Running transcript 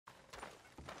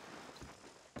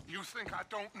You think I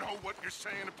don't know what you're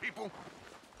saying to people?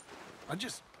 I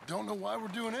just don't know why we're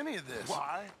doing any of this.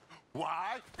 Why?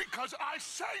 Why? Because I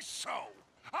say so!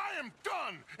 I am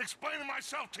done explaining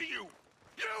myself to you!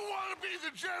 You want to be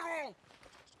the general?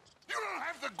 You don't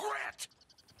have the grit!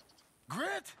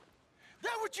 Grit?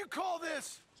 That what you call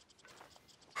this?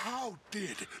 How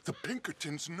did the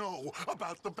Pinkertons know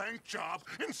about the bank job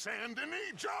in Saint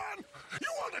Denis, John? You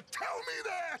want to tell me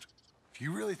that? If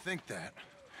you really think that,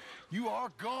 you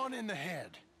are gone in the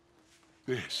head.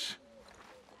 This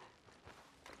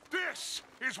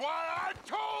is why I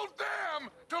told them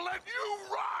to let you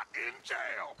rot in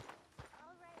jail!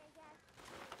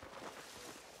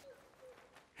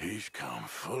 He's come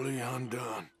fully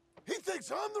undone. He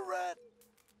thinks I'm the rat?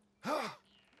 Huh.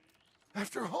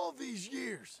 After all these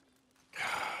years.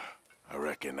 I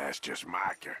reckon that's just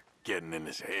Micah getting in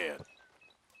his head.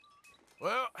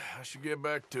 Well, I should get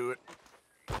back to it.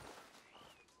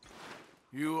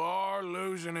 You are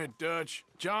losing it, Dutch.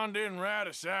 John didn't rat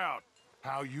us out.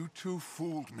 How you two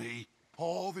fooled me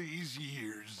all these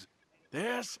years.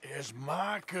 This is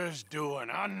Micah's doing.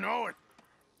 I know it.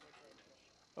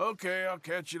 Okay, I'll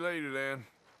catch you later then.